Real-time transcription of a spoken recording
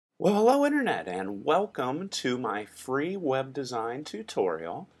Well, hello Internet, and welcome to my free web design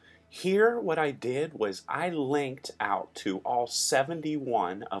tutorial. Here what I did was I linked out to all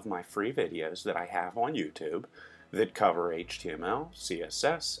 71 of my free videos that I have on YouTube that cover HTML,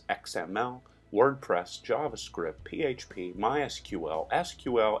 CSS, XML, WordPress, JavaScript, PHP, MySQL,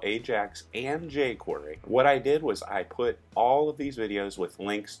 SQL, Ajax, and JQuery. What I did was I put all of these videos with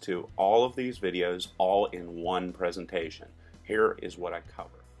links to all of these videos all in one presentation. Here is what I cover.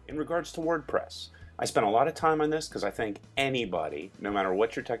 In regards to WordPress, I spent a lot of time on this because I think anybody, no matter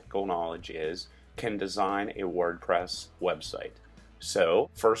what your technical knowledge is, can design a WordPress website. So,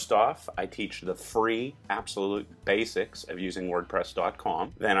 first off, I teach the free absolute basics of using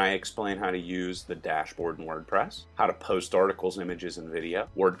WordPress.com. Then I explain how to use the dashboard in WordPress, how to post articles, images, and video,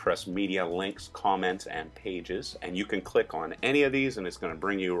 WordPress media links, comments, and pages. And you can click on any of these and it's going to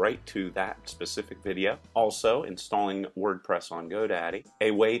bring you right to that specific video. Also, installing WordPress on GoDaddy, a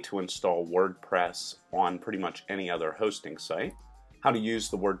way to install WordPress on pretty much any other hosting site. How to use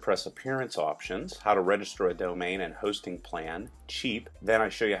the WordPress appearance options, how to register a domain and hosting plan cheap. Then I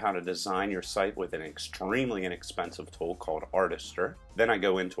show you how to design your site with an extremely inexpensive tool called Artister. Then I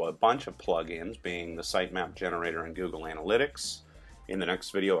go into a bunch of plugins, being the sitemap generator and Google Analytics. In the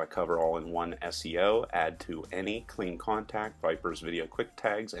next video, I cover all-in-one SEO, add to any, clean contact, Viper's video quick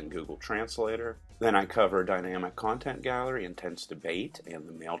tags, and Google Translator. Then I cover dynamic content gallery, intense debate, and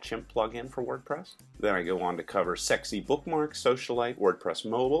the MailChimp plugin for WordPress. Then I go on to cover sexy bookmarks, Socialite, WordPress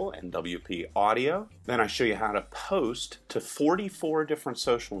mobile, and WP audio. Then I show you how to post to 44 different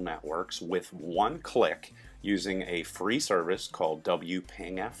social networks with one click using a free service called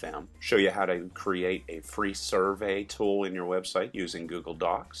WPingFM. Show you how to create a free survey tool in your website using Google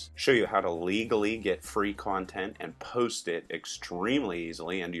Docs. Show you how to legally get free content and post it extremely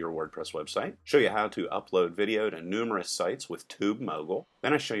easily into your WordPress website. Show you how to upload video to numerous sites with TubeMogul.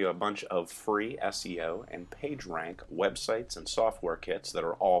 Then I show you a bunch of free SEO and PageRank websites and software kits that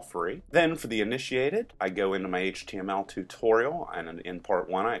are all free. Then for the initiated, I go into my HTML tutorial, and in part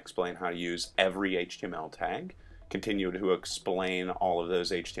 1 I explain how to use every HTML tag, continue to explain all of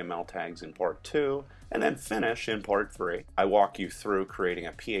those HTML tags in part 2, and then finish in part 3. I walk you through creating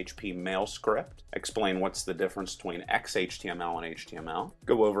a PHP mail script, explain what's the difference between XHTML and HTML,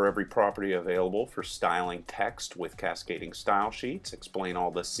 go over every property available for styling text with cascading style sheets, explain all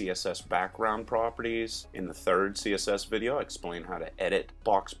the CSS background properties. In the third CSS video, I explain how to edit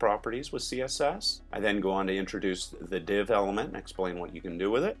box properties with CSS. I then go on to introduce the div element and explain what you can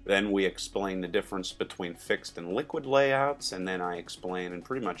do with it. Then we explain the difference between fixed and liquid layouts, and then I explain and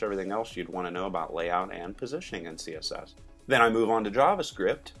pretty much everything else you'd want to know about layout and positioning in CSS. Then I move on to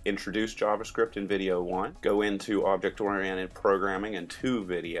JavaScript, introduce JavaScript in video 1, go into object-oriented programming in 2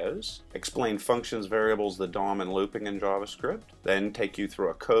 videos, explain functions, variables, the DOM, and looping in JavaScript, then take you through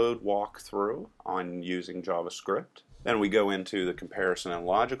a code walkthrough on using JavaScript. Then we go into the comparison and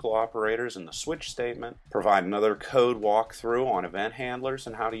logical operators and the switch statement, provide another code walkthrough on event handlers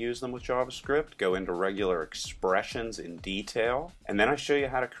and how to use them with JavaScript, go into regular expressions in detail, and then I show you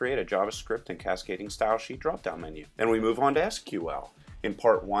how to create a JavaScript and cascading style sheet drop-down menu. Then we move on to SQL. In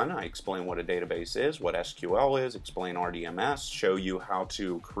part 1, I explain what a database is, what SQL is, explain RDMS, show you how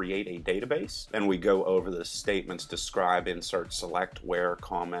to create a database. Then we go over the statements, describe, insert, select, where,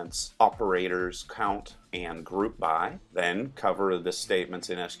 comments, operators, count, and group by. Then cover the statements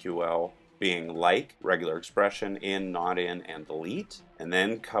in SQL being like, regular expression, in, not in, and delete. And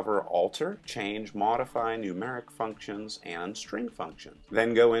then cover alter, change, modify, numeric functions, and string functions.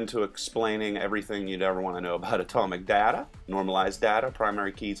 Then go into explaining everything you'd ever want to know about atomic data, normalized data,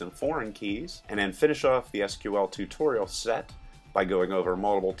 primary keys, and foreign keys. And then finish off the SQL tutorial set by going over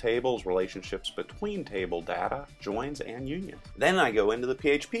multiple tables, relationships between table data, joins, and unions. Then I go into the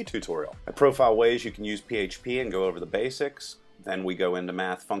PHP tutorial. I profile ways you can use PHP and go over the basics. Then we go into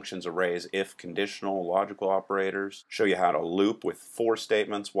math, functions, arrays, if, conditional, logical operators, show you how to loop with for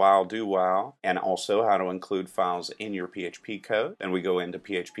statements, while, do while, and also how to include files in your PHP code. Then we go into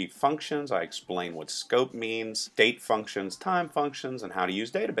PHP functions. I explain what scope means, date functions, time functions, and how to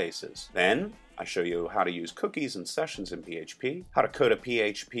use databases. Then I show you how to use cookies and sessions in PHP, how to code a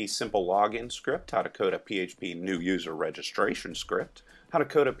PHP simple login script, how to code a PHP new user registration script, how to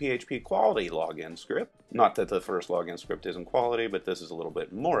code a PHP quality login script. Not that the first login script isn't quality, but this is a little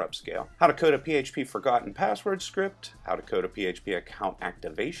bit more upscale. How to code a PHP forgotten password script, how to code a PHP account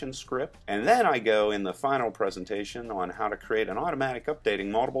activation script, and then I go in the final presentation on how to create an automatic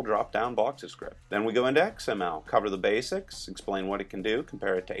updating multiple drop-down boxes script. Then we go into XML, cover the basics, explain what it can do,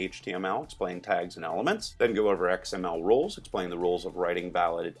 compare it to HTML, explain tags and elements, then go over XML rules, explain the rules of writing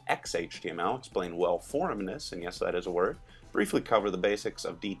valid XHTML, explain well-formedness, and yes, that is a word, briefly cover the basics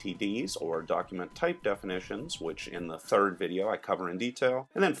of DTDs, or document type definitions, which in the third video I cover in detail,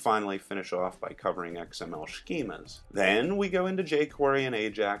 and then finally finish off by covering XML schemas. Then we go into jQuery and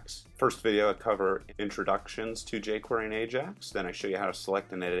Ajax. First video I cover introductions to jQuery and Ajax, then I show you how to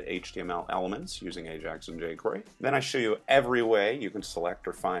select and edit HTML elements using Ajax and jQuery. Then I show you every way you can select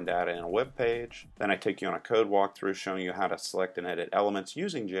or find data in a web page. Then I take you on a code walkthrough showing you how to select and edit elements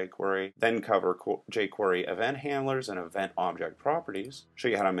using jQuery, then cover jQuery event handlers and event object properties, show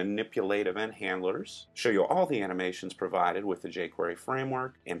you how to manipulate event handlers, show you all the animations provided with the jQuery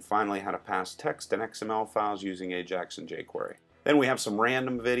framework, and finally how to pass text and XML files using Ajax and jQuery. Then we have some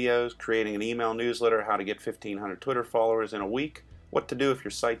random videos, creating an email newsletter, how to get 1,500 Twitter followers in a week, what to do if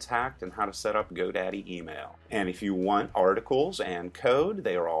your site's hacked, and how to set up GoDaddy email. And if you want articles and code,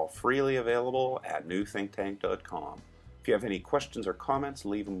 they are all freely available at newthinktank.com. If you have any questions or comments,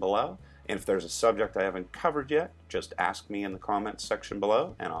 leave them below. And if there's a subject I haven't covered yet, just ask me in the comments section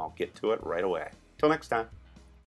below, and I'll get to it right away. Till next time.